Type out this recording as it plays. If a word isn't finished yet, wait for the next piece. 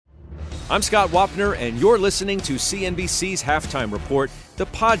I'm Scott Wapner, and you're listening to CNBC's Halftime Report, the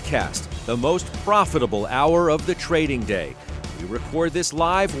podcast, the most profitable hour of the trading day. We record this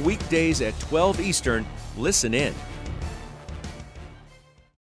live weekdays at 12 Eastern. Listen in.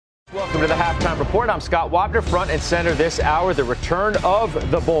 Welcome to the Halftime Report. I'm Scott Wapner, front and center this hour. The return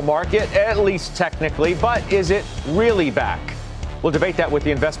of the bull market, at least technically, but is it really back? We'll debate that with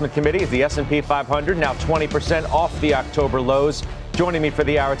the investment committee. The S&P 500 now 20% off the October lows. Joining me for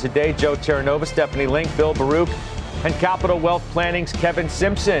the hour today, Joe Terranova, Stephanie Link, Bill Baruch, and Capital Wealth Planning's Kevin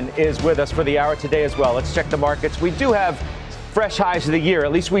Simpson is with us for the hour today as well. Let's check the markets. We do have fresh highs of the year,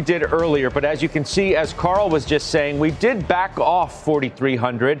 at least we did earlier. But as you can see, as Carl was just saying, we did back off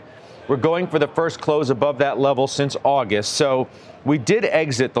 4,300. We're going for the first close above that level since August. So we did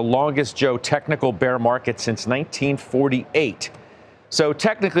exit the longest, Joe, technical bear market since 1948. So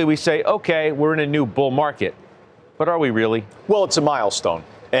technically we say, okay, we're in a new bull market. But are we really? Well, it's a milestone,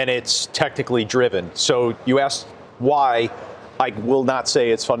 and it's technically driven. So you asked why. I will not say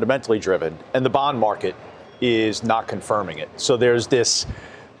it's fundamentally driven. And the bond market is not confirming it. So there's this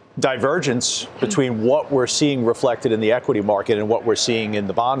divergence between what we're seeing reflected in the equity market and what we're seeing in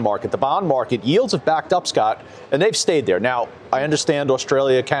the bond market. The bond market yields have backed up, Scott, and they've stayed there. Now, I understand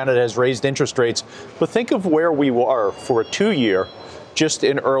Australia, Canada has raised interest rates, but think of where we were for a 2-year just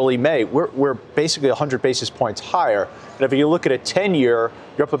in early May. We're basically 100 basis points higher. And if you look at a 10-year,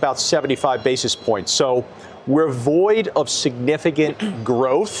 you're up about 75 basis points. So we're void of significant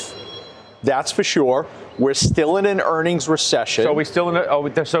growth. That's for sure. We're still in an earnings recession. So are we still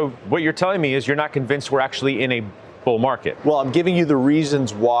in so what you're telling me is you're not convinced we're actually in a bull market? Well, I'm giving you the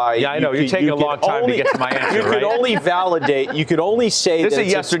reasons why. Yeah, I know. You're taking a long time to get to my answer, You could only validate, you could only say this that is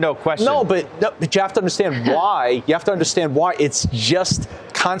a yes or no question. No, but you have to understand why. You have to understand why it's just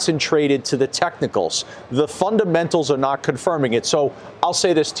concentrated to the technicals. The fundamentals are not confirming it. So I'll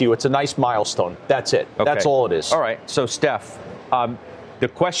say this to you. It's a nice milestone. That's it. Okay. That's all it is. All right. So, Steph, the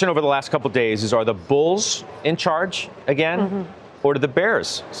question over the last couple of days is, are the bulls in charge again, or do the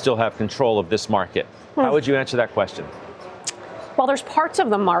bears still have control of this market? How would you answer that question? Well, there's parts of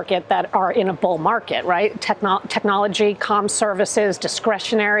the market that are in a bull market, right? Technology, comm services,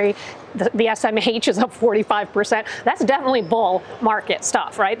 discretionary. The SMH is up 45%. That's definitely bull market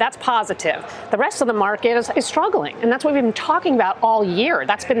stuff, right? That's positive. The rest of the market is struggling. And that's what we've been talking about all year.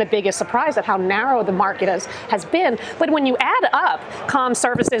 That's been the biggest surprise at how narrow the market has been. But when you add up comm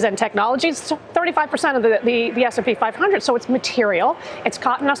services and technology, it's 35% of the S&P 500. So it's material. It's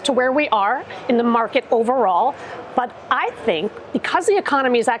gotten us to where we are in the market overall. But I think because the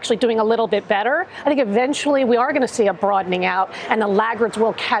economy is actually doing a little bit better, I think eventually we are going to see a broadening out and the laggards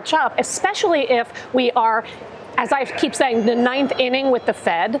will catch up, especially if we are, as I keep saying, the ninth inning with the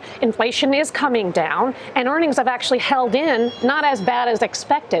Fed. Inflation is coming down and earnings have actually held in, not as bad as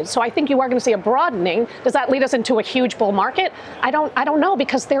expected. So I think you are going to see a broadening. Does that lead us into a huge bull market? I don't know,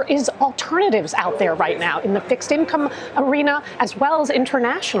 because there is alternatives out there right now in the fixed income arena as well as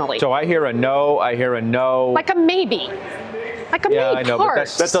internationally. So I hear a no. Like a maybe. Like a maybe. I know,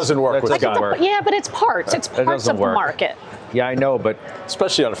 parts. That doesn't work with Scott. Yeah, but it's parts. It's parts of the market. Yeah, I know, but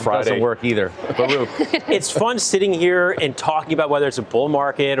especially on a Friday, it doesn't work either. Baruch. It's fun sitting here and talking about whether it's a bull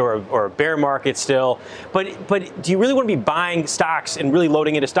market or a bear market still. But do you really want to be buying stocks and really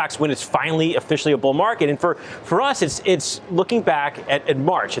loading into stocks when it's finally officially a bull market? And for us, it's looking back at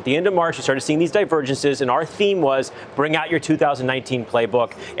March. At the end of March, we started seeing these divergences, and our theme was bring out your 2019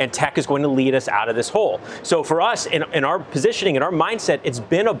 playbook, and tech is going to lead us out of this hole. So for us, in our positioning, in our mindset, it's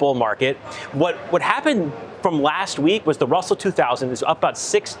been a bull market. What happened from last week was the Russell 2000 is up about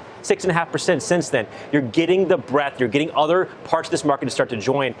 6.5% since then. You're getting the breadth. You're getting other parts of this market to start to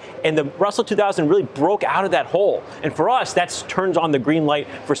join. And the Russell 2000 really broke out of that hole. And for us, that turns on the green light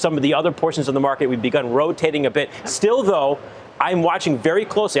for some of the other portions of the market. We've begun rotating a bit. Still, though, I'm watching very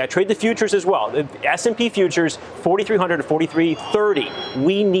closely. I trade the futures as well. The S&P futures, 4,300 to 4,330.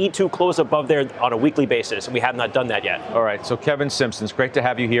 We need to close above there on a weekly basis, and we have not done that yet. All right, so Kevin Simpson, it's great to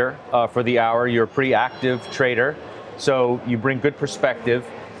have you here for the hour. You're a pretty active trader, so you bring good perspective,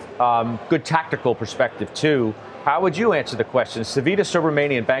 good tactical perspective, too. How would you answer the question? Savita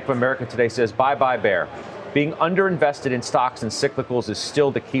Subramanian, Bank of America today says, bye bear. Being underinvested in stocks and cyclicals is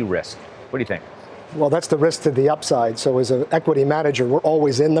still the key risk. What do you think? Well, that's the risk to the upside. So as an equity manager, we're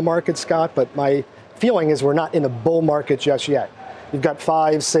always in the market, Scott, but my feeling is we're not in a bull market just yet. You've got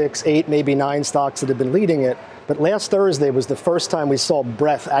 5, 6, 8, maybe 9 stocks that have been leading it. But last Thursday was the first time we saw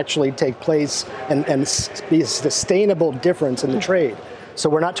breadth actually take place and be a sustainable difference in the trade. So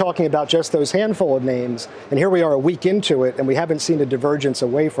we're not talking about just those handful of names. And here we are a week into it, and we haven't seen a divergence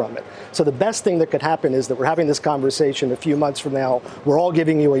away from it. So the best thing that could happen is that we're having this conversation a few months from now. We're all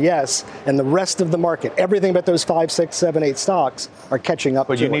giving you a yes, and the rest of the market, everything but those 5, 6, 7, 8 stocks are catching up.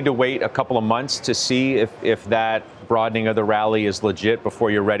 But you need to wait a couple of months to see if that broadening of the rally is legit before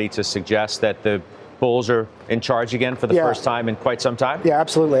you're ready to suggest that the bulls are in charge again for the first time in quite some time? Yeah,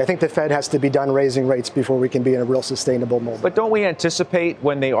 absolutely. I think the Fed has to be done raising rates before we can be in a real sustainable moment. But don't we anticipate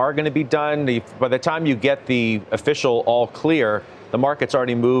when they are going to be done, by the time you get the official all clear, the market's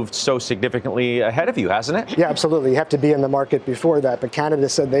already moved so significantly ahead of you, hasn't it? Yeah, absolutely. You have to be in the market before that. But Canada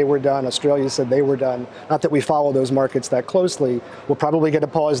said they were done. Australia said they were done. Not that we follow those markets that closely. We'll probably get a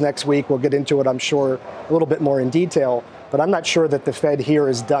pause next week. We'll get into it, I'm sure, a little bit more in detail. But I'm not sure that the Fed here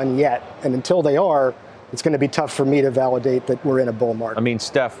is done yet. And until they are, it's going to be tough for me to validate that we're in a bull market. I mean,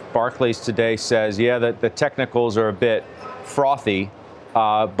 Steph, Barclays today says, that the technicals are a bit frothy,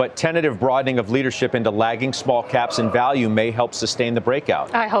 but tentative broadening of leadership into lagging small caps and value may help sustain the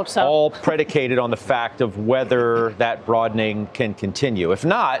breakout. I hope so. All predicated on the fact of whether that broadening can continue. If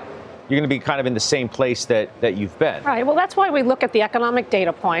not, you're going to be kind of in the same place that you've been. Right. Well, that's why we look at the economic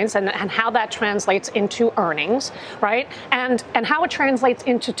data points and how that translates into earnings, right? And how it translates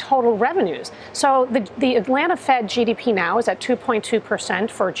into total revenues. So the Atlanta Fed GDP now is at 2.2%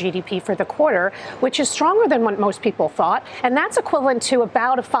 for GDP for the quarter, which is stronger than what most people thought. And that's equivalent to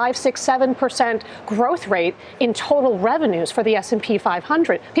about a 5, 6, 7% growth rate in total revenues for the S&P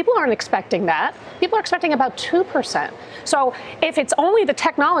 500. People aren't expecting that. People are expecting about 2%. So if it's only the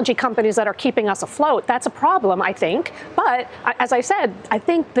technology companies that are keeping us afloat, that's a problem, I think. But as I said, I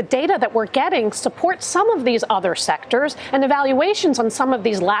think the data that we're getting supports some of these other sectors, and the valuations on some of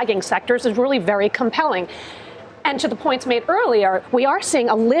these lagging sectors is really very compelling. And to the points made earlier, we are seeing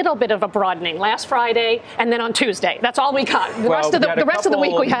a little bit of a broadening last Friday and then on Tuesday. That's all we got. The rest of the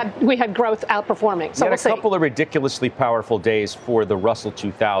week we had growth outperforming. So we had a couple of ridiculously powerful days for the Russell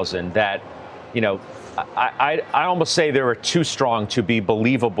 2000 that, I almost say they were too strong to be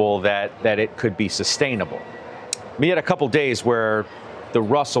believable that it could be sustainable. We had a couple days where the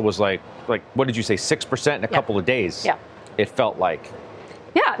Russell was like what did you say, 6% in a couple of days? Yeah. It felt like.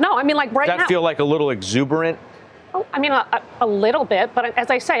 Yeah, no, I mean, like right now. Does that feel like a little exuberant? Oh, I mean, a little bit, but as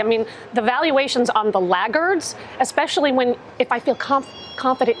I say, I mean, the valuations on the laggards, especially if I feel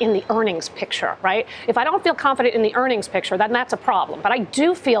confident in the earnings picture, right? If I don't feel confident in the earnings picture, then that's a problem. But I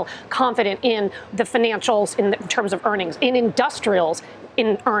do feel confident in the financials in terms of earnings, in industrials,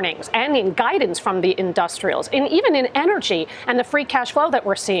 in earnings, and in guidance from the industrials, and even in energy and the free cash flow that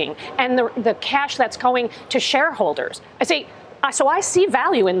we're seeing, and the cash that's going to shareholders. So I see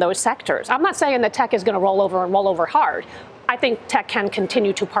value in those sectors. I'm not saying that tech is going to roll over hard. I think tech can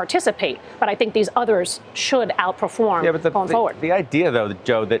continue to participate, but I think these others should outperform going forward. The idea, though,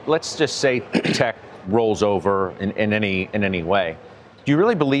 Joe, that let's just say tech rolls over in any way. Do you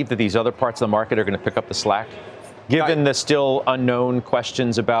really believe that these other parts of the market are going to pick up the slack? Given the still unknown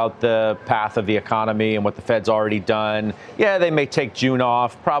questions about the path of the economy and what the Fed's already done, they may take June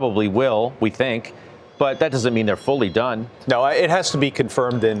off, probably will, we think. But that doesn't mean they're fully done. No, it has to be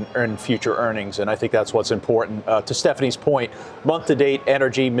confirmed in future earnings, and I think that's what's important. To Stephanie's point, month-to-date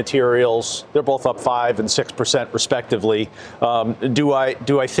energy materials, they're both up 5% and 6% respectively. Do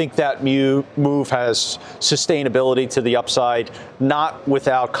I think that move has sustainability to the upside? Not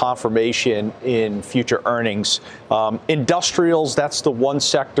without confirmation in future earnings. Industrials, that's the one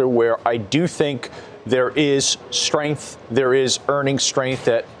sector where I do think there is strength, there is earnings strength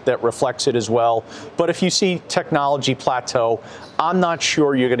that reflects it as well. But if you see technology plateau, I'm not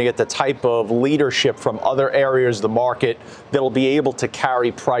sure you're going to get the type of leadership from other areas of the market that'll be able to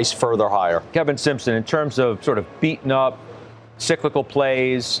carry price further higher. Kevin Simpson, in terms of sort of beaten up cyclical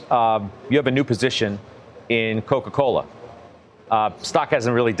plays, you have a new position in Coca-Cola. Stock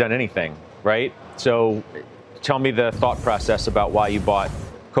hasn't really done anything, right? So tell me the thought process about why you bought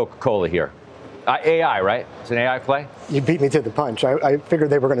Coca-Cola here. AI, right? It's an AI play? You beat me to the punch. I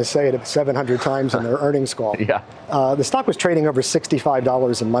figured they were going to say it 700 times in their earnings call. Yeah. The stock was trading over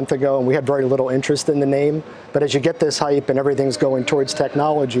 $65 a month ago, and we had very little interest in the name. But as you get this hype and everything's going towards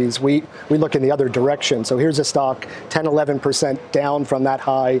technologies, we look in the other direction. So here's a stock 10, 11% down from that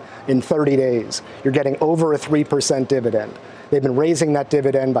high in 30 days. You're getting over a 3% dividend. They've been raising that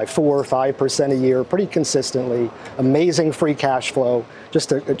dividend by 4 or 5% a year pretty consistently. Amazing free cash flow.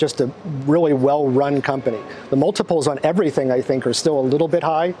 Just a really well-run company. The multiples on everything, I think, are still a little bit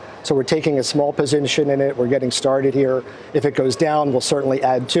high, so we're taking a small position in it. We're getting started here. If it goes down, we'll certainly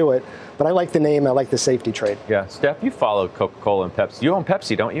add to it. But I like the name. I like the safety trade. Yeah, Steph, you follow Coca-Cola and Pepsi. You own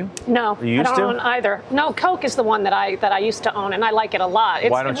Pepsi, don't you? No, you used I don't own either. No, Coke is the one that I used to own, and I like it a lot.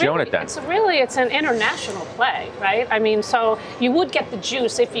 Why don't you own it then? It's an international play, right? I mean, so you would get the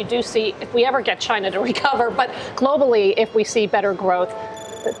juice if we ever get China to recover, but globally, if we see better growth,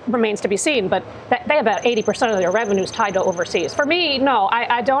 it remains to be seen, but they have about 80% of their revenues tied to overseas. For me, no,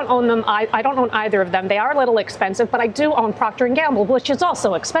 I don't own them. I don't own either of them. They are a little expensive, but I do own Procter & Gamble, which is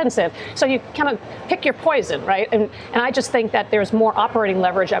also expensive. So you kind of pick your poison, right? And I just think that there's more operating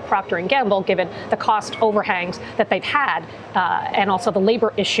leverage at Procter & Gamble, given the cost overhangs that they've had, and also the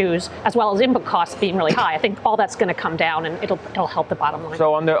labor issues, as well as input costs being really high. I think all that's going to come down, and it'll help the bottom line.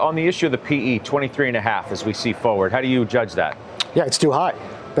 So on the issue of the PE, 23.5 as we see forward, how do you judge that? Yeah, it's too high.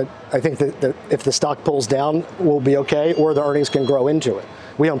 But I think that if the stock pulls down, we'll be okay, or the earnings can grow into it.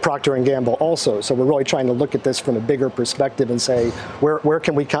 We own Procter & Gamble also, so we're really trying to look at this from a bigger perspective and say, where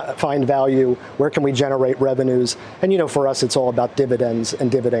can we find value? Where can we generate revenues? And, for us, it's all about dividends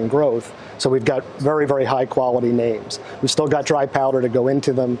and dividend growth. So we've got very, very high quality names. We've still got dry powder to go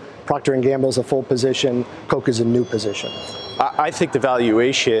into them. Procter & Gamble is a full position. Coke is a new position. I think the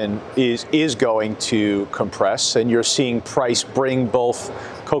valuation is going to compress, and you're seeing price bring both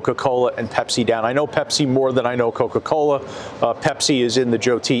Coca-Cola and Pepsi down. I know Pepsi more than I know Coca-Cola. Pepsi is in the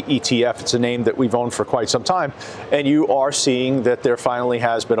Joe T ETF. It's a name that we've owned for quite some time. And you are seeing that there finally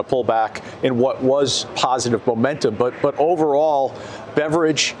has been a pullback in what was positive momentum. But overall,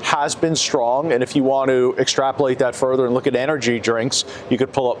 beverage has been strong, and if you want to extrapolate that further and look at energy drinks, you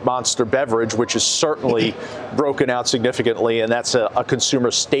could pull up Monster Beverage, which is certainly broken out significantly, and that's a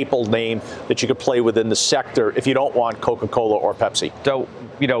consumer staple name that you could play within the sector if you don't want Coca-Cola or Pepsi. So,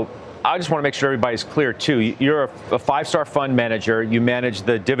 I just want to make sure everybody's clear, too. You're a five-star fund manager. You manage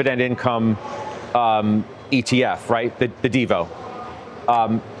the dividend income ETF, right? The Devo.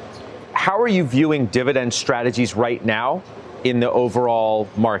 How are you viewing dividend strategies right now in the overall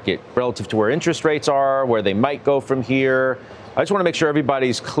market relative to where interest rates are, where they might go from here? I just want to make sure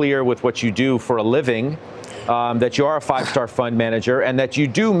everybody's clear with what you do for a living, that you are a five-star fund manager, and that you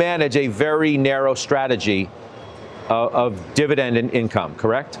do manage a very narrow strategy of dividend and income,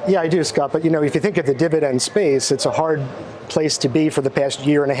 correct? Yeah, I do, Scott. But, if you think of the dividend space, it's a hard place to be for the past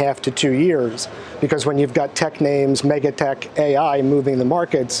year and a half to 2 years, because when you've got tech names, mega tech, AI moving the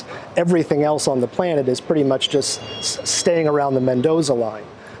markets, everything else on the planet is pretty much just staying around the Mendoza line.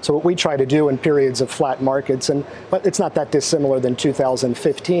 So what we try to do in periods of flat markets, but it's not that dissimilar than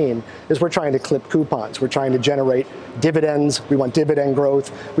 2015, is we're trying to clip coupons. We're trying to generate dividends. We want dividend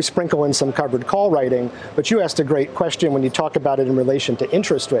growth. We sprinkle in some covered call writing. But you asked a great question when you talk about it in relation to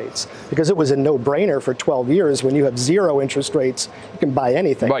interest rates, because it was a no-brainer for 12 years. When you have zero interest rates, you can buy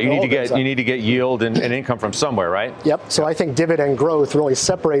anything. Right, you need to get yield and income from somewhere, right? Yep. So I think dividend growth really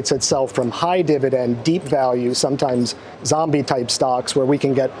separates itself from high dividend, deep value, sometimes zombie-type stocks where we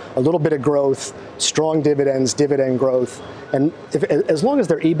can get a little bit of growth, strong dividends, dividend growth. And as long as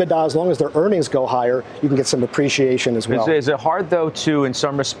their EBITDA, as long as their earnings go higher, you can get some appreciation as well. Is it hard, though, to, in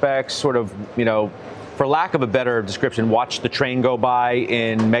some respects, sort of, for lack of a better description, watch the train go by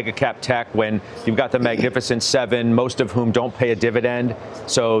in mega cap tech when you've got the Magnificent Seven, most of whom don't pay a dividend,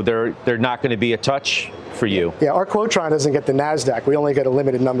 so they're not going to be a touch for you? Yeah, our Quotron doesn't get the NASDAQ. We only get a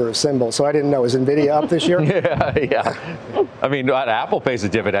limited number of symbols, so I didn't know. Is NVIDIA up this year? Yeah. I mean, Apple pays a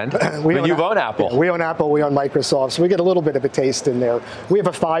dividend. You've owned Apple. Yeah, we own Apple, we own Microsoft, so we get a little bit of a taste in there. We have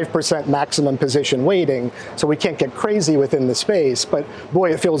a 5% maximum position weighting, so we can't get crazy within the space, but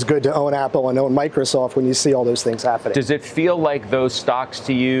boy, it feels good to own Apple and own Microsoft when you see all those things happening. Does it feel like those stocks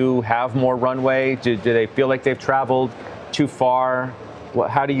to you have more runway? Do they feel like they've traveled too far?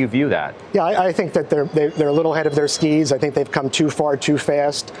 How do you view that? Yeah, I think that they're a little ahead of their skis. I think they've come too far too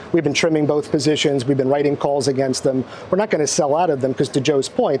fast. We've been trimming both positions. We've been writing calls against them. We're not going to sell out of them because, to Joe's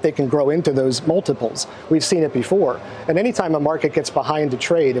point, they can grow into those multiples. We've seen it before. And anytime a market gets behind a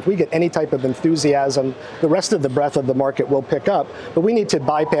trade, if we get any type of enthusiasm, the rest of the breadth of the market will pick up. But we need to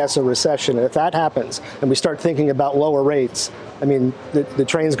bypass a recession. And if that happens and we start thinking about lower rates, I mean, the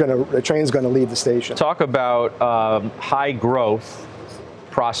train's going to leave the station. Talk about high growth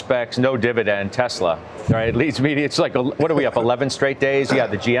prospects, no dividend, Tesla. Right, it leads me. It's like, what are we up? 11 straight days. You had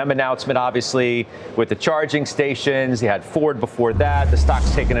the GM announcement, obviously, with the charging stations. You had Ford before that. The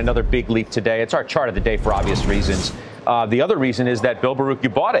stock's taken another big leap today. It's our chart of the day for obvious reasons. The other reason is that Bill Baruch, you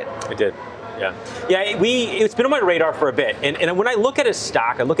bought it. I did. Yeah. It's been on my radar for a bit. And when I look at a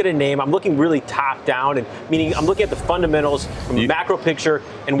stock, I look at a name, I'm looking really top down, and meaning I'm looking at the fundamentals from a macro picture.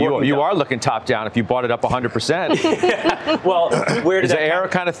 And you are looking top down if you bought it up 100%. Well, where does the air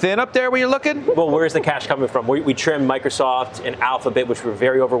kind of thin up there where you're looking? Well, where's the cash coming from? We trimmed Microsoft and Alphabet, which were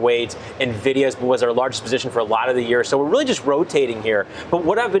very overweight. NVIDIA was our largest position for a lot of the year. So we're really just rotating here. But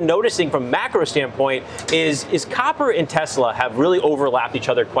what I've been noticing from a macro standpoint is copper and Tesla have really overlapped each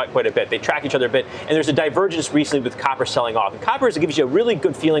other quite a bit. They track each other a bit. And there's a divergence recently with copper selling off. And copper gives you a really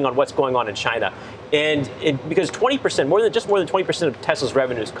good feeling on what's going on in China. And because 20%, more than 20% of Tesla's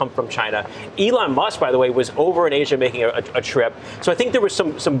revenues come from China. Elon Musk, by the way, was over in Asia making a trip. So I think there was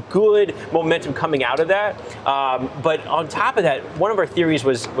some good momentum coming out of that. But on top of that, one of our theories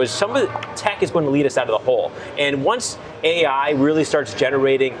was some of the tech is going to lead us out of the hole. And once AI really starts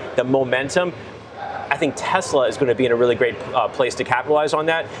generating the momentum, I think Tesla is going to be in a really great place to capitalize on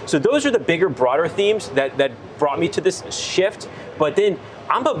that. So those are the bigger, broader themes that brought me to this shift. But then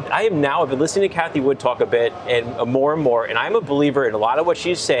I've been listening to Cathie Wood talk a bit and more, and I'm a believer in a lot of what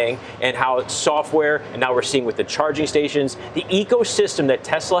she's saying and how software, and now we're seeing with the charging stations, the ecosystem that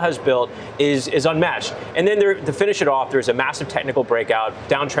Tesla has built is unmatched. And then to finish it off, there's a massive technical breakout,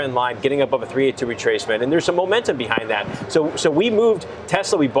 downtrend line, getting above a 382 retracement, and there's some momentum behind that. So we moved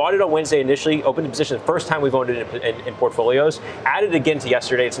Tesla, we bought it on Wednesday initially, opened the position the first time we've owned it in portfolios, added again to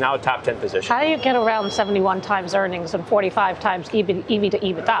yesterday, it's now a top 10 position. How do you get around 71 times earnings and 45 times EV to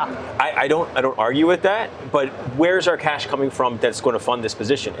EBITDA? I don't argue with that, but where's our cash coming from that's going to fund this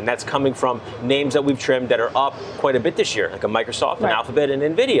position? And that's coming from names that we've trimmed that are up quite a bit this year, like a Microsoft, an Alphabet, and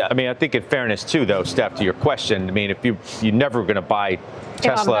NVIDIA. I mean, I think in fairness too, though, Steph, to your question, I mean, if you're never going to buy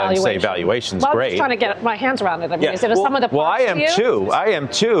Tesla and say valuation's great. I'm just trying to get my hands around it. I mean, is it some of the parts? Well, I am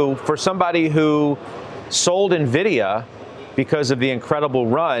too. For somebody who sold NVIDIA because of the incredible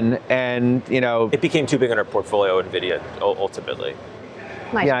run, and it became too big in our portfolio, NVIDIA, ultimately.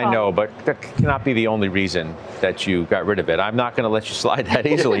 Nice I know, but that cannot be the only reason that you got rid of it. I'm not going to let you slide that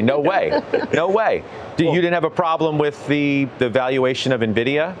easily. No way. No way. You didn't have a problem with the valuation of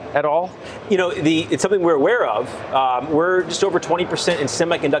NVIDIA at all? It's something we're aware of. We're just over 20% in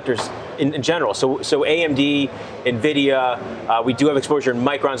semiconductors in general. So AMD, NVIDIA, we do have exposure in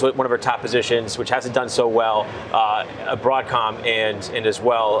Micron's one of our top positions, which hasn't done so well, Broadcom and as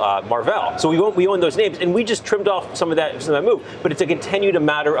well Marvell. So we own those names, and we just trimmed off some of that move. But it's a continued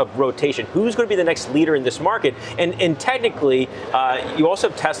matter of rotation. Who's going to be the next leader in this market? And technically, you also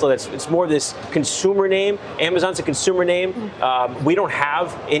have Tesla. It's more of this consumer name. Amazon's a consumer name. We don't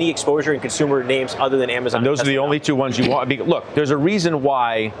have any exposure in consumer names other than Amazon. And those are the only two ones you want. Look, there's a reason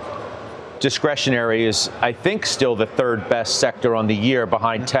why discretionary is, I think, still the third best sector on the year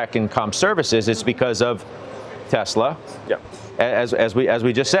behind tech and comm services. It's because of Tesla. Yeah. As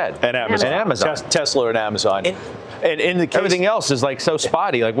we just said. And Amazon. Tesla and Amazon. And in the case, everything else is like so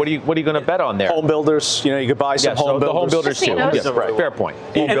spotty. Like, what are you going to bet on there? Home builders, you could buy some home builders. The home builders too. Yes, right. Fair point.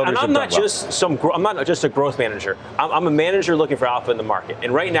 And I'm not just I'm not just a growth manager. I'm a manager looking for alpha in the market.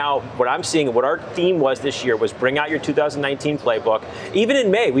 And right now, what I'm seeing and what our theme was this year was bring out your 2019 playbook. Even in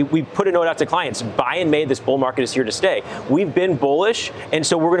May, we put a note out to clients: buy in May. This bull market is here to stay. We've been bullish, and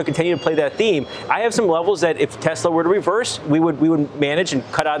so we're going to continue to play that theme. I have some levels that if Tesla were to reverse, we would manage and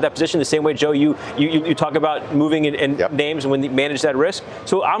cut out of that position the same way, Joe. You talk about moving in names and when they manage that risk.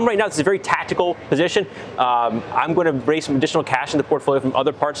 So I'm right now, this is a very tactical position. I'm going to raise some additional cash in the portfolio from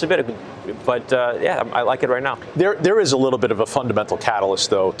other parts of it. But I like it right now. There is a little bit of a fundamental catalyst,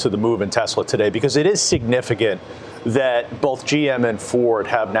 though, to the move in Tesla today, because it is significant that both GM and Ford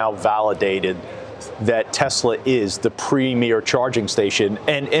have now validated that Tesla is the premier charging station,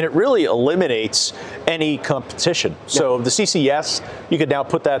 and it really eliminates any competition. So the CCS, you could now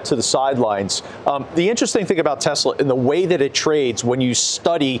put that to the sidelines. The interesting thing about Tesla in the way that it trades, when you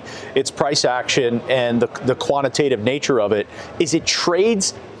study its price action and the quantitative nature of it, is it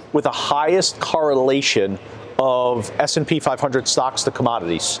trades with the highest correlation of S&P 500 stocks to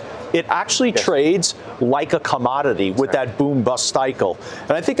commodities. It actually trades like a commodity with that boom-bust cycle.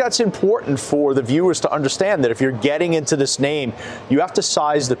 And I think that's important for the viewers to understand that if you're getting into this name, you have to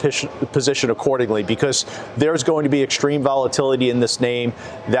size the position accordingly, because there's going to be extreme volatility in this name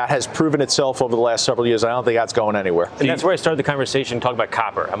that has proven itself over the last several years. I don't think that's going anywhere. And that's where I started the conversation talking about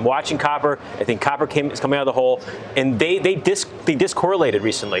copper. I'm watching copper. I think copper is coming out of the hole, and they discorrelated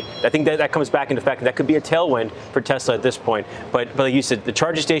recently. I think that comes back into effect, and that could be a tailwind for Tesla at this point. But like you said, the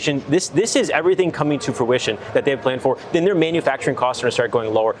charging station, this is everything coming to fruition that they have planned for. Then their manufacturing costs are going to start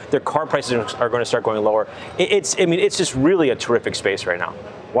going lower. Their car prices are going to start going lower. It's just really a terrific space right now.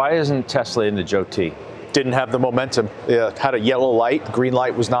 Why isn't Tesla in the Joe T? Didn't have the momentum. Had a yellow light. Green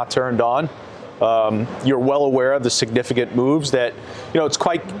light was not turned on. You're well aware of the significant moves that,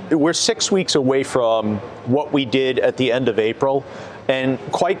 we're 6 weeks away from what we did at the end of April. And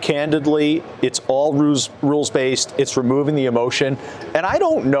quite candidly, it's all rules-based. It's removing the emotion. And I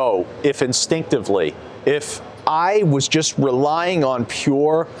don't know if instinctively, if I was just relying on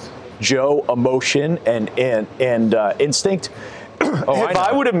pure Joe emotion and instinct, if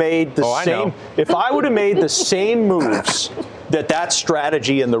I would have made the same moves that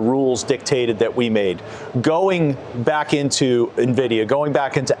strategy and the rules dictated that we made, going back into NVIDIA, going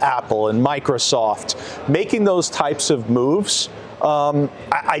back into Apple and Microsoft, making those types of moves.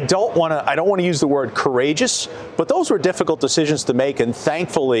 I don't want to use the word courageous, but those were difficult decisions to make, and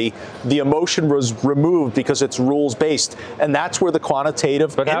thankfully the emotion was removed because it's rules based, and that's where the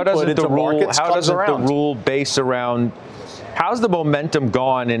quantitative input into markets comes around. The rule base around? How's the momentum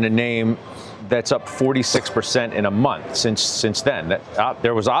gone in a name that's up 46% in a month since then?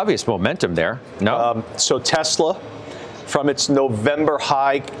 There was obvious momentum there. No. So Tesla, from its November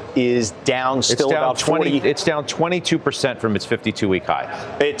high, is down about 20. It's down 22% from its 52-week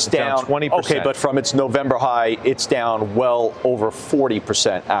high. It's down 20%. Okay, but from its November high, it's down well over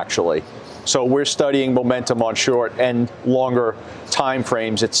 40% actually. So we're studying momentum on short and longer time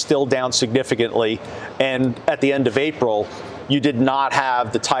frames. It's still down significantly. And at the end of April, you did not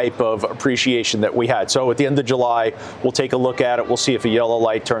have the type of appreciation that we had. So at the end of July, we'll take a look at it. We'll see if a yellow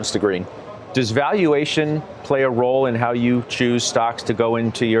light turns to green. Does valuation play a role in how you choose stocks to go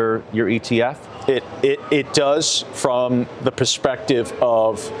into your ETF? It does, from the perspective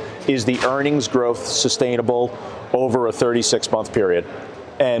of, is the earnings growth sustainable over a 36-month period?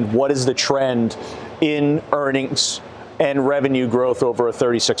 And what is the trend in earnings and revenue growth over a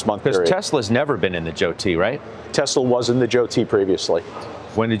 36-month period? Because Tesla's never been in the Joe T, right? Tesla was in the Joe T previously.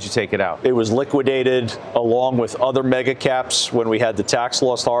 When did you take it out? It was liquidated along with other mega caps when we had the tax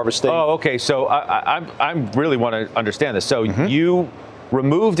loss harvesting. Oh, okay. So I really want to understand this. So you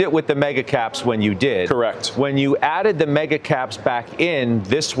removed it with the mega caps when you did. Correct. When you added the mega caps back in,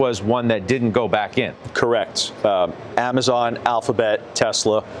 this was one that didn't go back in. Correct. Amazon, Alphabet,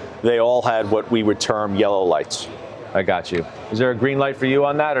 Tesla, they all had what we would term yellow lights. I got you. Is there a green light for you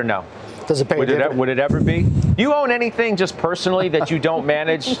on that or no? Does it pay Would it ever be? You own anything just personally that you don't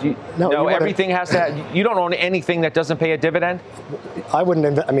manage? No, everything has to have, you don't own anything that doesn't pay a dividend? I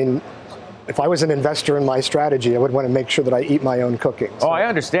wouldn't, if I was an investor in my strategy, I would want to make sure that I eat my own cooking. So. Oh, I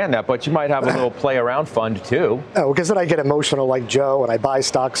understand that, but you might have a little play around fund too. No, because then I get emotional like Joe and I buy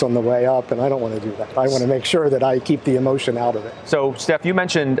stocks on the way up, and I don't want to do that. I want to make sure that I keep the emotion out of it. So, Steph, you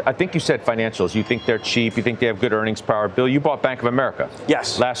mentioned, I think you said financials. You think they're cheap. You think they have good earnings power. Bill, you bought Bank of America.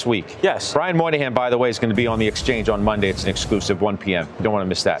 Yes. Last week. Yes. Brian Moynihan, by the way, is going to be on the exchange on Monday. It's an exclusive 1 p.m. You don't want to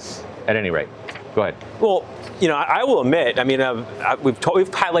miss that. At any rate. Go ahead. Well, I will admit, we've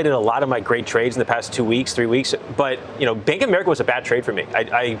highlighted a lot of my great trades in the past 2 weeks, 3 weeks, but, Bank of America was a bad trade for me.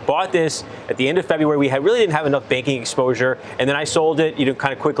 I bought this at the end of February. We really didn't have enough banking exposure, and then I sold it,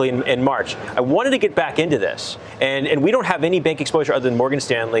 kind of quickly in March. I wanted to get back into this, and we don't have any bank exposure other than Morgan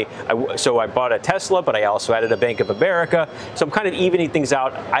Stanley. So I bought a Tesla, but I also added a Bank of America. So I'm kind of evening things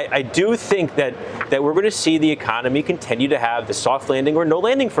out. I do think that we're going to see the economy continue to have the soft landing or no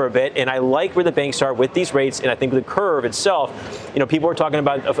landing for a bit, and I like where the banks are with these rates, and I think the curve itself, people are talking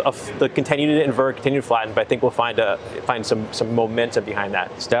about the continue to invert, continue to flatten, but I think we'll find some momentum behind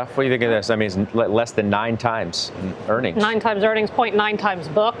that. Steph, what do you think of this? It's less than 9 times earnings. 9 times earnings, 0.9 times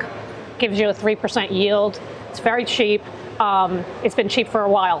book, gives you a 3% yield. It's very cheap. It's been cheap for a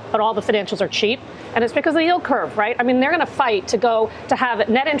while, but all the financials are cheap. And it's because of the yield curve, right? They're going to fight to have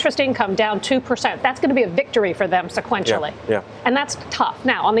net interest income down 2%. That's going to be a victory for them sequentially. Yeah. And that's tough.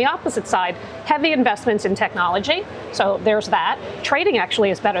 Now, on the opposite side, heavy investments in technology. So there's that. Trading actually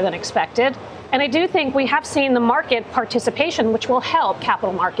is better than expected. And I do think we have seen the market participation, which will help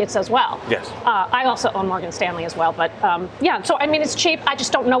capital markets as well. Yes. I also own Morgan Stanley as well. But so it's cheap. I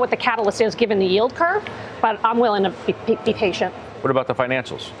just don't know what the catalyst is given the yield curve, but I'm willing to be patient. What about the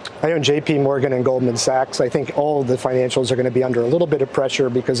financials? I own JP Morgan and Goldman Sachs. I think all of the financials are going to be under a little bit of pressure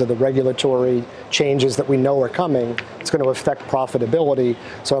because of the regulatory changes that we know are coming. It's going to affect profitability.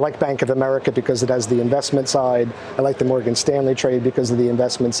 So I like Bank of America because it has the investment side. I like the Morgan Stanley trade because of the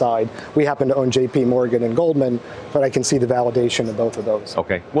investment side. We happen to own JP Morgan and Goldman, but I can see the validation of both of those.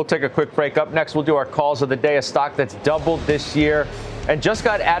 Okay, we'll take a quick break. Up next, we'll do our calls of the day, a stock that's doubled this year and just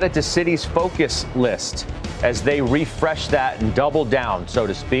got added to Citi's focus list as they refresh that and double down, so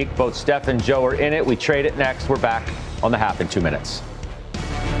to speak. Both Steph and Joe are in it. We trade it next. We're back on The Half in 2 minutes.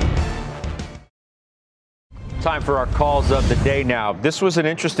 Time for our calls of the day now. This was an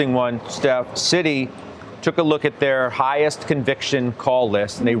interesting one, Steph. Citi took a look at their highest conviction call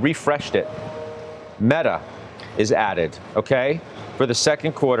list, and they refreshed it. Meta is added, okay, for the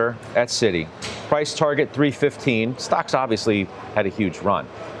second quarter at Citi. Price target $315. Stock's obviously had a huge run.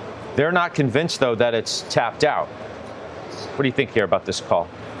 They're not convinced, though, that it's tapped out. What do you think here about this call?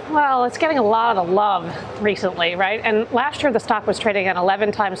 Well, it's getting a lot of love recently, right? And last year the stock was trading at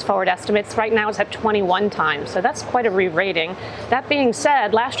 11 times forward estimates. Right now it's at 21 times. So that's quite a re-rating. That being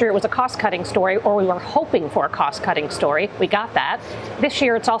said, last year it was a cost-cutting story, or we were hoping for a cost-cutting story. We got that. This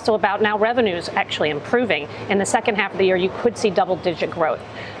year it's also about now revenues actually improving. In the second half of the year, you could see double-digit growth.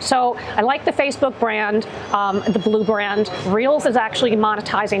 So I like the Facebook brand, the Blue brand. Reels is actually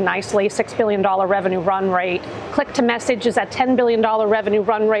monetizing nicely, $6 billion revenue run rate. Click-to-message is at $10 billion revenue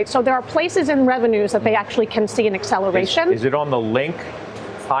run rate. So there are places in revenues that they actually can see an acceleration. Is it on the Link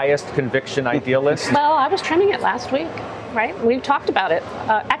highest conviction idea list? Well, I was trimming it last week, right? We talked about it.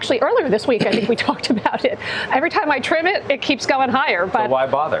 Actually, earlier this week, I think we talked about it. Every time I trim it, it keeps going higher. But so why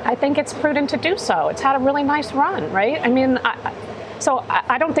bother? I think it's prudent to do so. It's had a really nice run, right? I mean,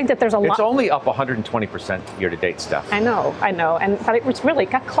 I don't think that there's a lot. It's only up 120% year to date, Steph. I know. But it was really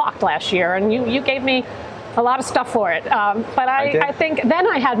got clocked last year, and you gave me a lot of stuff for it. But I think then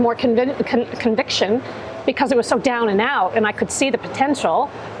I had more conviction because it was so down and out, and I could see the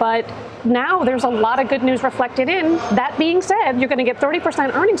potential. But now there's a lot of good news reflected in. That being said, you're going to get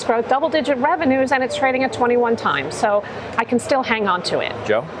 30% earnings growth, double-digit revenues, and it's trading at 21 times. So I can still hang on to it.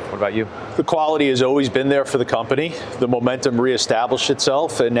 Joe, what about you? The quality has always been there for the company. The momentum reestablished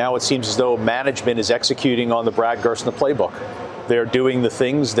itself, and now it seems as though management is executing on the Brad Gerstner playbook. They're doing the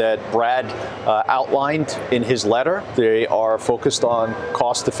things that Brad outlined in his letter. They are focused on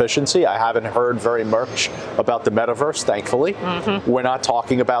cost efficiency. I haven't heard very much about the metaverse, thankfully. We're not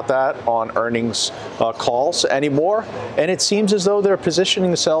talking about that on earnings calls anymore. And it seems as though they're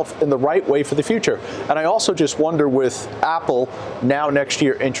positioning themselves in the right way for the future. And I also just wonder, with Apple now next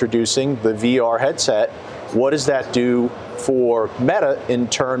year introducing the VR headset, what does that do for Meta in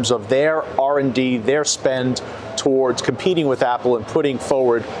terms of their R&D, their spend towards competing with Apple and putting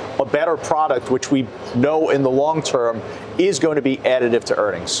forward a better product, which we know in the long term is going to be additive to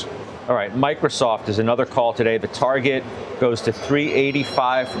earnings? All right, Microsoft is another call today. The target goes to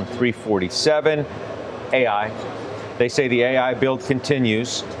 385 from 347. AI. They say the AI build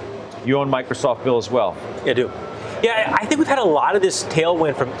continues. You own Microsoft, Bill, as well. Yeah, I do. Yeah, I think we've had a lot of this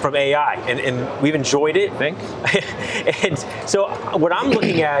tailwind from AI, and we've enjoyed it. Think? And so what I'm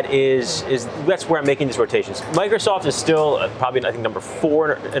looking at is that's where I'm making these rotations. Microsoft is still probably, I think, number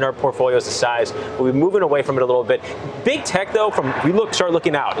 4 in our portfolio as a size, but we're moving away from it a little bit. Big tech, though, start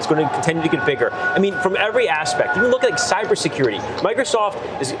looking out, it's going to continue to get bigger. I mean, from every aspect. You can look at like cybersecurity. Microsoft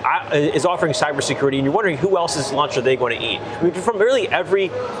is offering cybersecurity, and you're wondering who else's lunch are they going to eat. I mean, from really every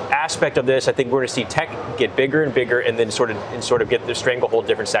aspect of this, I think we're going to see tech get bigger and bigger, and then sort of get the stranglehold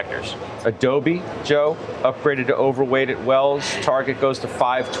different sectors. Adobe, Joe, upgraded to overweight at Wells. Target goes to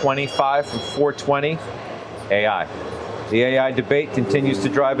 525 from 420. AI. The AI debate continues to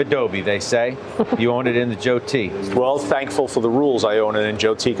drive Adobe, they say. You own it in the Joe T. Well, thankful for the rules. I own it in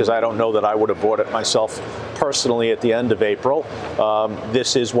Joe T because I don't know that I would have bought it myself personally at the end of April.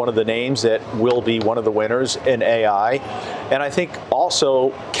 This is one of the names that will be one of the winners in AI. And I think also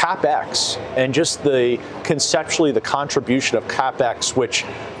CapEx and just conceptually the contribution of CapEx, which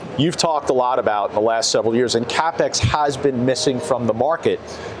you've talked a lot about in the last several years, and CapEx has been missing from the market,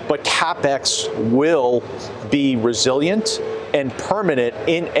 but CapEx will be resilient and permanent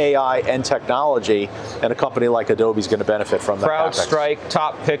in AI and technology, and a company like Adobe is going to benefit from that. CrowdStrike,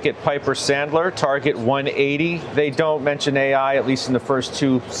 top pick at Piper Sandler, target 180. They don't mention AI, at least in the first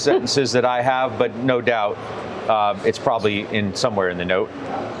 2 sentences that I have, but no doubt it's probably somewhere in the note.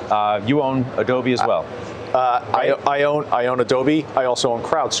 You own Adobe as well. Right? I own Adobe. I also own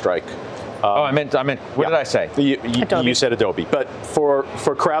CrowdStrike. I meant. What did I say? You said Adobe, but for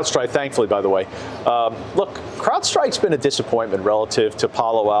CrowdStrike, thankfully, by the way, look, CrowdStrike's been a disappointment relative to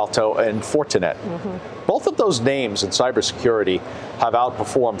Palo Alto and Fortinet. Both of those names in cybersecurity have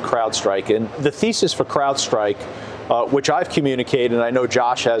outperformed CrowdStrike, and the thesis for CrowdStrike, which I've communicated, and I know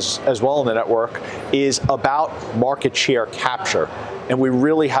Josh has as well in the network, is about market share capture. And we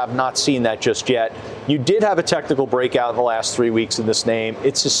really have not seen that just yet. You did have a technical breakout in the last 3 weeks in this name.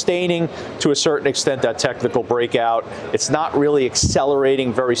 It's sustaining to a certain extent that technical breakout. It's not really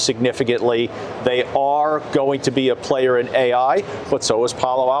accelerating very significantly. They are going to be a player in AI, but so is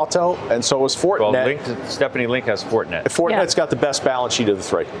Palo Alto, and so is Fortinet. Well, Stephanie Link has Fortinet. Fortinet's got the best balance sheet of the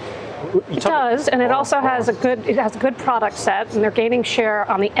 3. It does, and it also has a good product set, and they're gaining share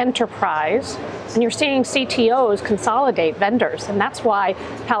on the enterprise. And you're seeing CTOs consolidate vendors, and that's why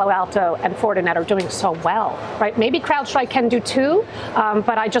Palo Alto and Fortinet are doing so well, right? Maybe CrowdStrike can do too,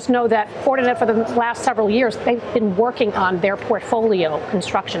 but I just know that Fortinet for the last several years, they've been working on their portfolio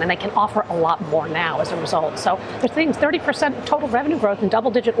construction, and they can offer a lot more now as a result. So there's things, 30% total revenue growth and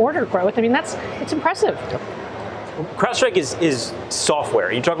double-digit order growth. I mean, it's impressive. Yep. CrowdStrike is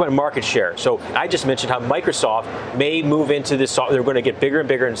software. You talk about market share. So I just mentioned how Microsoft may move into this software. They're going to get bigger and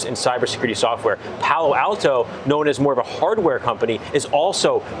bigger in cybersecurity software. Palo Alto, known as more of a hardware company, is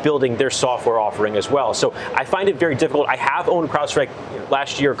also building their software offering as well. So I find it very difficult. I have owned CrowdStrike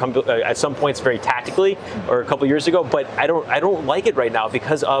last year at some points very tactically, or a couple years ago, but I don't like it right now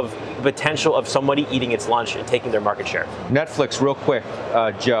because of the potential of somebody eating its lunch and taking their market share. Netflix, real quick,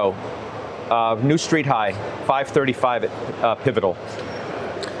 Joe. New street high, 535 at Pivotal.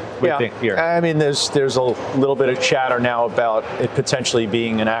 What do you think here? I mean, there's a little bit of chatter now about it potentially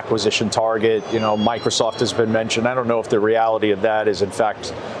being an acquisition target. You know, Microsoft has been mentioned. I don't know if the reality of that is, in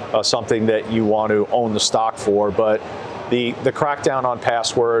fact, something that you want to own the stock for, but the crackdown on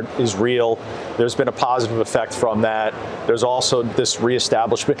password is real. There's been a positive effect from that. There's also this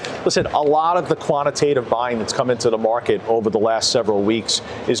reestablishment. Listen, a lot of the quantitative buying that's come into the market over the last several weeks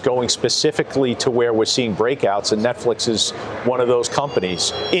is going specifically to where we're seeing breakouts, and Netflix is one of those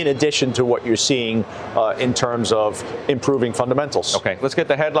companies, in addition to what you're seeing in terms of improving fundamentals. Okay, let's get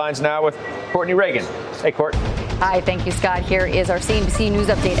the headlines now with Courtney Reagan. Hey, Court. Hi, thank you, Scott. Here is our CNBC News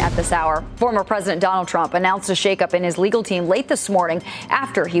update at this hour. Former President Donald Trump announced a shakeup in his legal team late this morning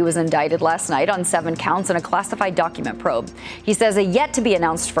after he was indicted last night on 7 counts in a classified document probe. He says a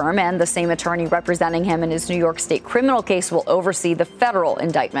yet-to-be-announced firm and the same attorney representing him in his New York State criminal case will oversee the federal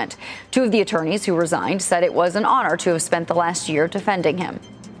indictment. 2 of the attorneys who resigned said it was an honor to have spent the last year defending him.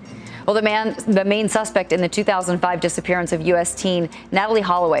 Well, the main suspect in the 2005 disappearance of U.S. teen Natalee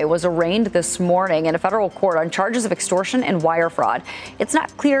Holloway was arraigned this morning in a federal court on charges of extortion and wire fraud. It's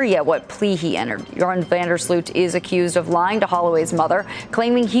not clear yet what plea he entered. Joran van der Sloot is accused of lying to Holloway's mother,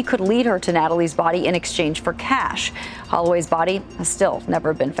 claiming he could lead her to Natalee's body in exchange for cash. Holloway's body has still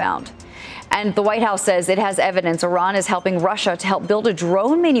never been found. And the White House says it has evidence Iran is helping Russia to help build a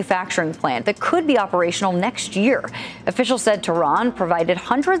drone manufacturing plant that could be operational next year. Officials said Tehran provided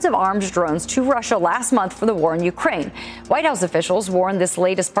hundreds of armed drones to Russia last month for the war in Ukraine. White House officials warn this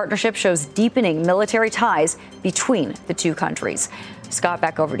latest partnership shows deepening military ties between the two countries. Scott,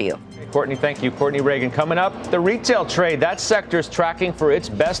 back over to you. Courtney, thank you. Courtney Reagan coming up. The retail trade, that sector is tracking for its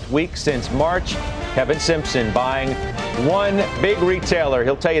best week since March. Kevin Simpson buying one big retailer.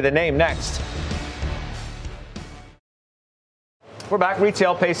 He'll tell you the name next. We're back.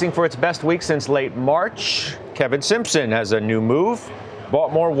 Retail pacing for its best week since late March. Kevin Simpson has a new move.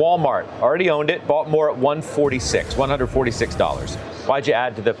 Bought more Walmart. Already owned it. Bought more at $146. Why'd you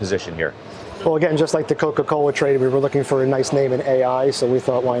add to the position here? Well, again, just like the Coca-Cola trade, we were looking for a nice name in AI, so we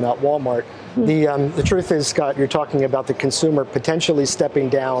thought, why not Walmart? The truth is, Scott, you're talking about the consumer potentially stepping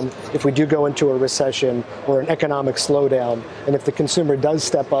down if we do go into a recession or an economic slowdown. And if the consumer does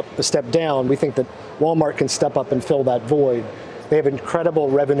step down, we think that Walmart can step up and fill that void. They have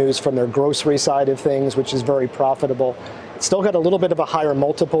incredible revenues from their grocery side of things, which is very profitable. It's still got a little bit of a higher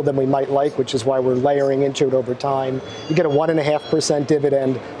multiple than we might like, which is why we're layering into it over time. You get a 1.5%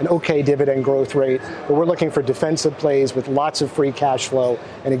 dividend, an okay dividend growth rate, but we're looking for defensive plays with lots of free cash flow.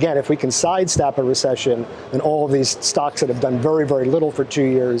 And again, if we can sidestep a recession, then all of these stocks that have done very, very little for 2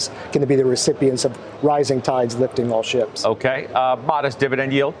 years can be the recipients of rising tides lifting all ships. Okay, modest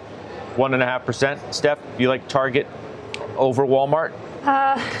dividend yield, 1.5%. Steph, you like Target over Walmart?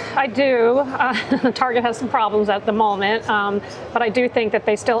 I do. Target has some problems at the moment, but I do think that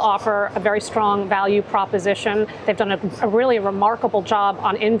they still offer a very strong value proposition. They've done a really remarkable job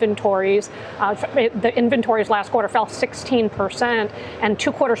on inventories. The inventories last quarter fell 16%, and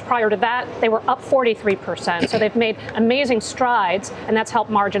 2 quarters prior to that, they were up 43%. So they've made amazing strides, and that's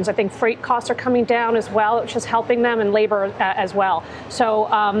helped margins. I think freight costs are coming down as well, which is helping them, and labor as well. So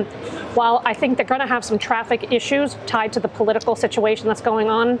while I think they're going to have some traffic issues tied to the political situation that's going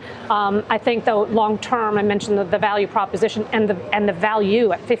on, I think, though, long term, I mentioned the value proposition and the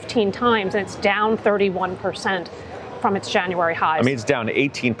value at 15 times, and it's down 31% from its January highs. I mean, it's down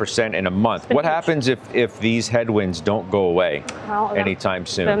 18% in a month. What happens if these headwinds don't go away anytime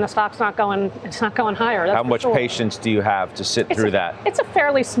soon? Then the stock's not going. It's not going higher. That's How much patience do you have to sit through that? It's a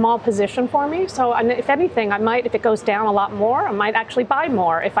fairly small position for me. So, if anything, I might, if it goes down a lot more, I might actually buy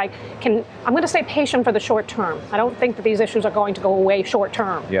more. If I can, I'm going to stay patient for the short term. I don't think that these issues are going to go away short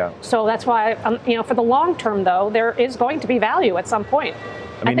term. Yeah. So that's why, for the long term, though, there is going to be value at some point.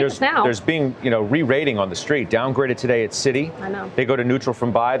 I mean, think there's being, re-rating on the street. Downgraded today at Citi. I know. They go to neutral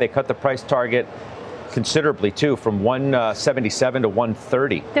from buy. They cut the price target considerably, too, from 177 to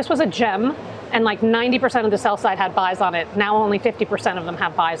 130. This was a gem, and like 90% of the sell side had buys on it. Now only 50% of them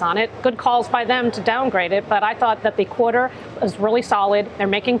have buys on it. Good calls by them to downgrade it, but I thought that the quarter was really solid. They're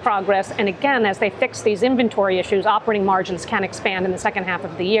making progress, and again, as they fix these inventory issues, operating margins can expand in the second half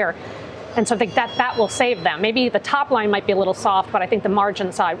of the year. And so I think that will save them. Maybe the top line might be a little soft, but I think the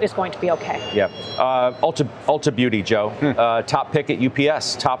margin side is going to be okay. Yeah. Ulta Beauty, Joe. Top pick at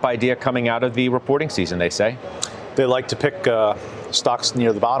UPS. Top idea coming out of the reporting season, they say. They like to pick stocks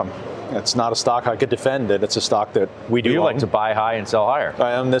near the bottom. It's not a stock I could defend, and it's a stock that we do. You own. like to buy high and sell higher.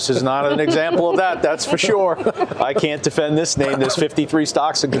 This is not an example of that, that's for sure. I can't defend this name. There's 53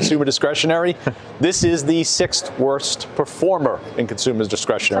 stocks in consumer discretionary. This is the 6th worst performer in consumer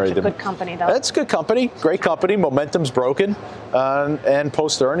discretionary. Such a good company, though. It's a good company, great company. Momentum's broken. And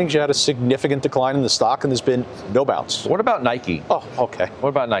post-earnings, you had a significant decline in the stock, and there's been no bounce. What about Nike? Oh, okay. What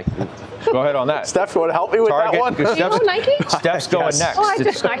about Nike? Go ahead on that. Steph, you want to help me with Target, that one? Do you know Nike? Steph's going Yes. next. Oh,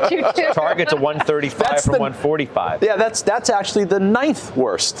 I do too. Target's a 135 from 145. Yeah, that's actually the 9th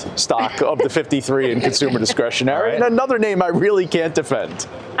worst stock of the 53 in consumer discretionary, Right. and another name I really can't defend.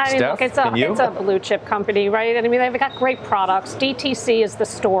 I mean, Steph, look, it's a blue chip company, right? And I mean, they've got great products. DTC is the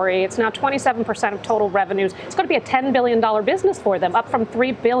story. It's now 27% of total revenues. It's going to be a $10 billion business for them, up from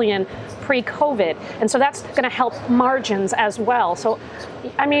 $3 billion pre-COVID. And so that's going to help margins as well. So,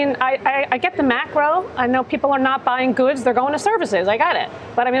 I mean, I get the macro. I know people are not buying goods; they're going to services. I got it.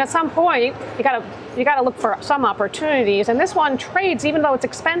 But I mean, at some point, you got to look for some opportunities. And this one trades, even though it's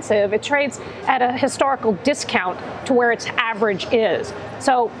expensive, it trades at a historical discount to where its average is.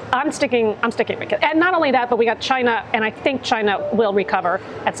 So I'm sticking with it. And not only that, but we got China, and I think China will recover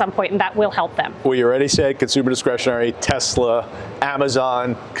at some point, and that will help them. We already said consumer discretionary, Tesla,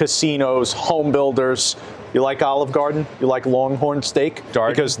 Amazon, casinos, home builders. You like Olive Garden? You like Longhorn Steak?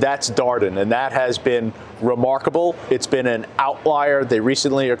 Darden. Because that's Darden, and that has been remarkable. It's been an outlier. They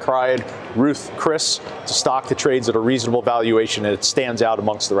recently acquired Ruth Chris. It's a stock that trades at a reasonable valuation, and it stands out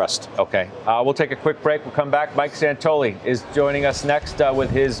amongst the rest. Okay. We'll take a quick break. We'll come back. Mike Santoli is joining us next with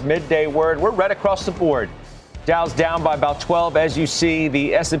his midday word. We're right across the board. Dow's down by about 12. As you see,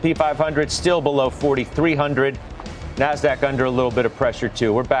 the S&P 500 still below 4,300. NASDAQ under a little bit of pressure,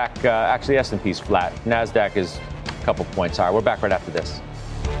 too. We're back. Actually, S&P's flat. NASDAQ is a couple points higher. We're back right after this.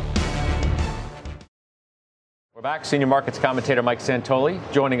 We're back. Senior markets commentator Mike Santoli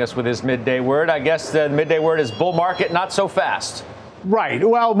joining us with his midday word. I guess the midday word is bull market, not so fast. Right.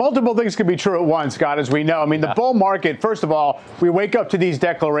 Well, multiple things could be true at once, Scott, as we know. I mean, the bull market, first of all, we wake up to these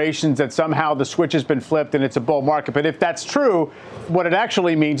declarations that somehow the switch has been flipped and it's a bull market. But if that's true, what it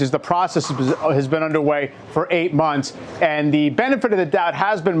actually means is the process has been underway for 8 months. And the benefit of the doubt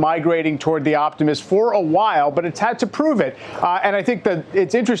has been migrating toward the optimist for a while, but it's had to prove it. And I think that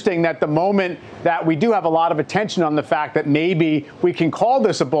it's interesting that the moment that we do have a lot of attention on the fact that maybe we can call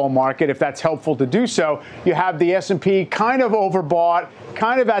this a bull market, if that's helpful to do so, you have the S&P kind of overbought,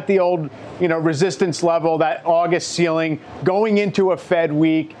 kind of at the old, resistance level, that August ceiling, going into a Fed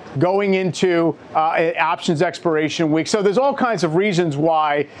week, going into options expiration week. So there's all kinds of reasons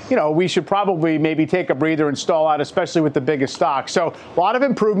why, we should probably maybe take a breather and stall out, especially with the biggest stocks. So a lot of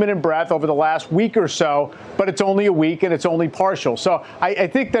improvement in breadth over the last week or so, but it's only a week and it's only partial. So I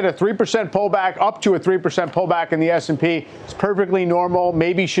think that a 3% pullback, up to a 3% pullback in the S&P is perfectly normal,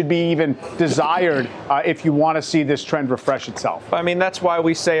 maybe should be even desired if you want to see this trend refresh itself. I mean, that's why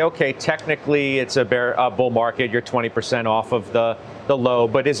we say, okay, technically it's a bull market. You're 20% off of the low,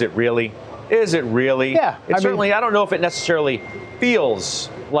 but is it really? Is it really? Yeah. I don't know if it necessarily feels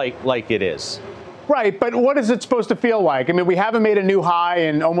like it is. Right, but what is it supposed to feel like? I mean, we haven't made a new high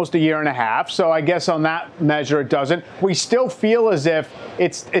in almost a year and a half, so I guess on that measure it doesn't. We still feel as if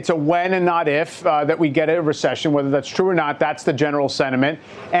it's a when and not if that we get a recession, whether that's true or not. That's the general sentiment.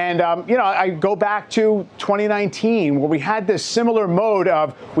 And, I go back to 2019 where we had this similar mode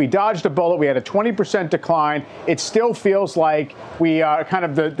of we dodged a bullet, we had a 20% decline. It still feels like we are kind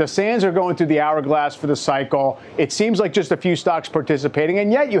of the sands are going through the hourglass for the cycle. It seems like just a few stocks participating, and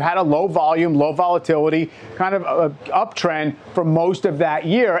yet you had a low volume, low volatility, kind of a uptrend for most of that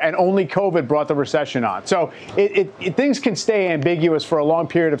year, and only COVID brought the recession on. So things can stay ambiguous for a long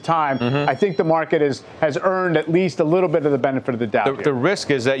period of time. Mm-hmm. I think the market has earned at least a little bit of the benefit of the doubt. The risk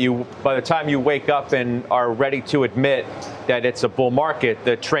is that by the time you wake up and are ready to admit that it's a bull market,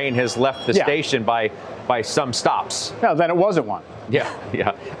 the train has left the station by some stops. No, then it wasn't one.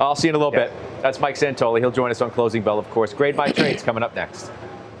 Yeah. I'll see you in a little bit. That's Mike Santoli. He'll join us on Closing Bell, of course. Grade My Trades coming up next.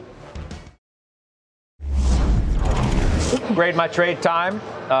 Grade my trade time.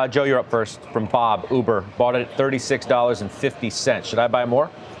 Joe, you're up first. From Bob, Uber. Bought it at $36.50. Should I buy more?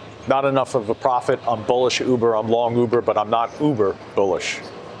 Not enough of a profit. I'm bullish Uber. I'm long Uber, but I'm not Uber bullish.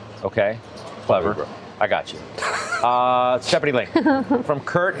 Okay. Clever. Uber. I got you. Stephanie Link. From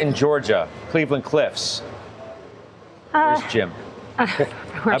Kurt in Georgia. Cleveland Cliffs. Where's Jim?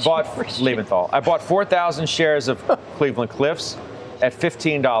 I bought Leventhal. I bought 4,000 shares of Cleveland Cliffs at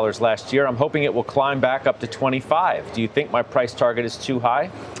 $15 last year. I'm hoping it will climb back up to 25. Do you think my price target is too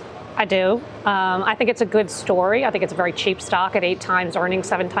high? I do. I think it's a good story. I think it's a very cheap stock at 8 times earnings,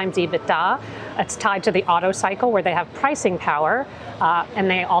 7 times EBITDA. It's tied to the auto cycle where they have pricing power,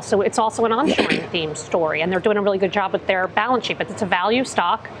 and it's also an onshoring theme story. And they're doing a really good job with their balance sheet. But it's a value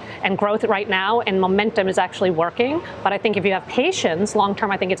stock, and growth right now and momentum is actually working. But I think if you have patience, long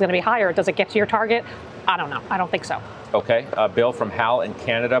term, I think it's going to be higher. Does it get to your target? I don't know. I don't think so. Okay. Bill from Hal in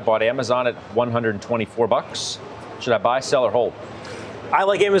Canada bought Amazon at $124. Should I buy, sell, or hold? I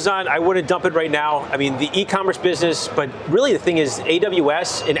like Amazon. I wouldn't dump it right now. I mean, the e-commerce business, but really the thing is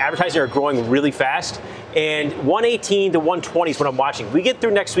AWS and advertising are growing really fast. And 118 to 120 is what I'm watching. We get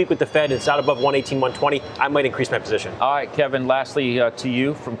through next week with the Fed, it's out above 118, 120. I might increase my position. All right, Kevin, lastly to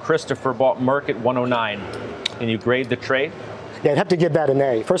you from Christopher, bought Merck at 109. Can you grade the trade? Yeah, I'd have to give that an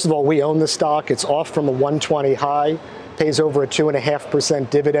A. First of all, we own the stock. It's off from a 120 high. Pays over a 2.5%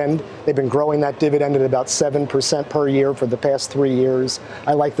 dividend. They've been growing that dividend at about 7% per year for the past 3 years.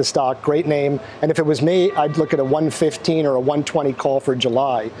 I like the stock, great name. And if it was me, I'd look at a 115 or a 120 call for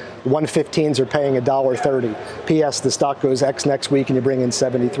July. The 115s are paying $1.30. P.S. The stock goes X next week and you bring in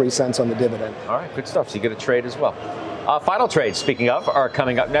 73 cents on the dividend. All right, good stuff. So you get a trade as well. Final trades, speaking of, are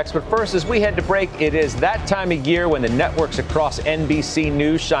coming up next. But first, as we head to break, it is that time of year when the networks across NBC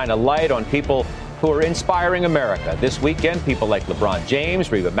News shine a light on people who are inspiring America. This weekend, people like LeBron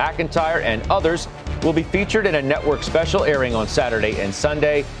James, Reba McEntire, and others will be featured in a network special airing on Saturday and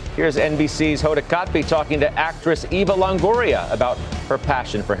Sunday. Here's NBC's Hoda Kotb talking to actress Eva Longoria about her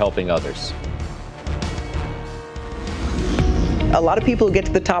passion for helping others. A lot of people who get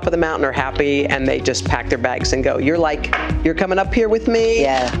to the top of the mountain are happy and they just pack their bags and go. You're like, you're coming up here with me.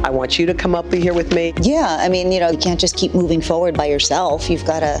 Yeah. I want you to come up here with me. Yeah, I mean, you can't just keep moving forward by yourself. You've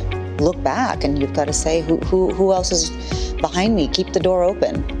got to look back and you've got to say, who else is behind me? Keep the door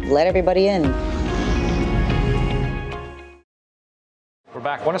open. Let everybody in. We're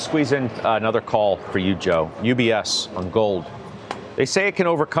back. I want to squeeze in another call for you, Joe. UBS on gold. They say it can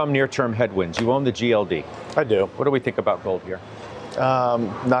overcome near-term headwinds. You own the GLD. I do. What do we think about gold here?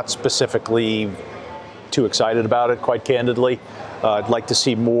 Not specifically too excited about it, quite candidly. I'd like to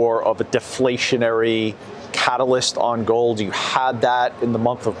see more of a deflationary catalyst on gold. You had that in the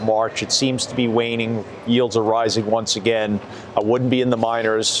month of March. It seems to be waning. Yields are rising once again. I wouldn't be in the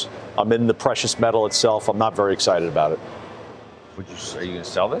miners. I'm in the precious metal itself. I'm not very excited about it. Are you going to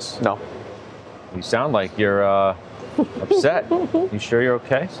sell this? No. You sound like you're upset. You sure you're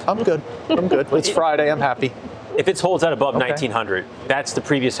okay? I'm good. It's Friday. I'm happy. If it holds out above 1900, that's the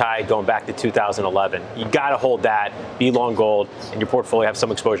previous high going back to 2011. You got to hold that, be long gold, and your portfolio have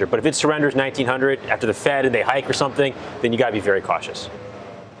some exposure. But if it surrenders 1900 after the Fed and they hike or something, then you got to be very cautious.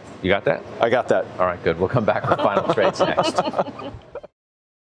 You got that? I got that. All right, good. We'll come back with final trades next.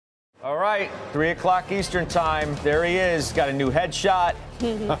 All right, 3 o'clock Eastern time. There he is. Got a new headshot.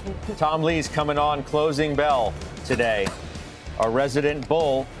 Tom Lee's coming on closing bell today. Our resident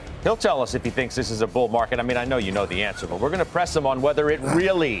bull. He'll tell us if he thinks this is a bull market. I mean, I know you know the answer, but we're going to press him on whether it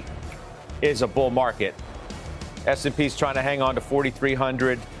really is a bull market. S&P's trying to hang on to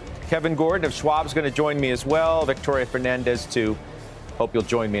 4,300. Kevin Gordon of Schwab's going to join me as well. Victoria Fernandez, too. Hope you'll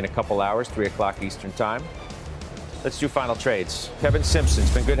join me in a couple hours, 3 o'clock Eastern time. Let's do final trades. Kevin Simpson,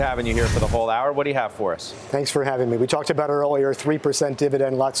 it's been good having you here for the whole hour. What do you have for us? Thanks for having me. We talked about earlier, 3%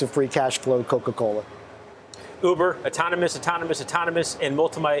 dividend, lots of free cash flow, Coca-Cola. Uber, autonomous, and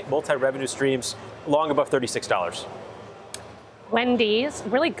multi-revenue streams long above $36. Wendy's,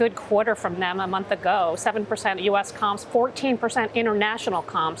 really good quarter from them a month ago. 7% U.S. comps, 14% international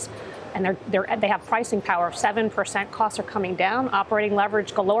comps. And they have pricing power of 7%. Costs are coming down. Operating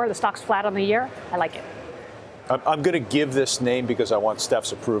leverage galore. The stock's flat on the year. I like it. I'm going to give this name because I want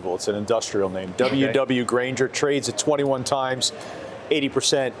Steph's approval. It's an industrial name. W.W. Grainger trades at 21 times.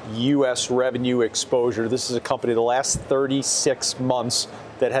 80% U.S. revenue exposure. This is a company the last 36 months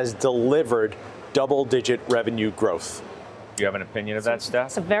that has delivered double-digit revenue growth. Do you have an opinion of that, Steph?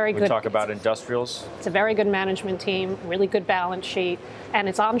 It's a very good. We talk about industrials. It's a very good management team, really good balance sheet, and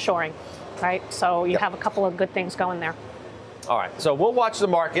it's onshoring, right? So you have a couple of good things going there. All right, so we'll watch the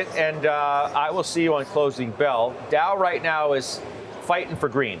market, and I will see you on closing bell. Dow right now is fighting for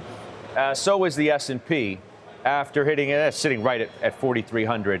green. So is the S&P. after hitting it, sitting right at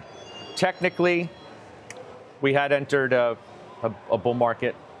 4,300. Technically, we had entered a bull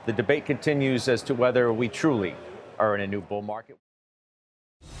market. The debate continues as to whether we truly are in a new bull market.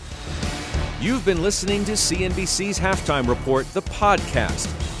 You've been listening to CNBC's Halftime Report, the podcast.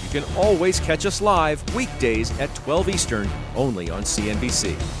 You can always catch us live weekdays at 12 Eastern, only on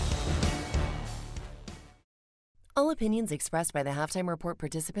CNBC. All opinions expressed by the Halftime Report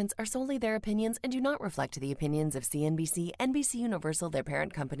participants are solely their opinions and do not reflect the opinions of CNBC, NBC Universal, their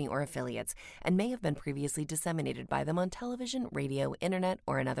parent company, or affiliates, and may have been previously disseminated by them on television, radio, internet,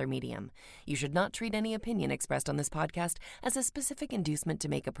 or another medium. You should not treat any opinion expressed on this podcast as a specific inducement to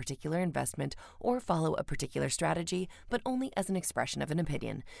make a particular investment or follow a particular strategy, but only as an expression of an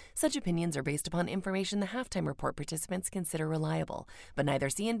opinion. Such opinions are based upon information the Halftime Report participants consider reliable, but neither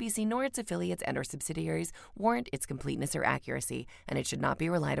CNBC nor its affiliates and or subsidiaries warrant its completeness or accuracy, and it should not be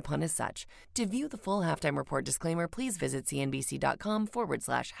relied upon as such. To view the full Halftime Report disclaimer, please visit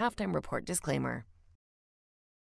cnbc.com/Halftime Report disclaimer.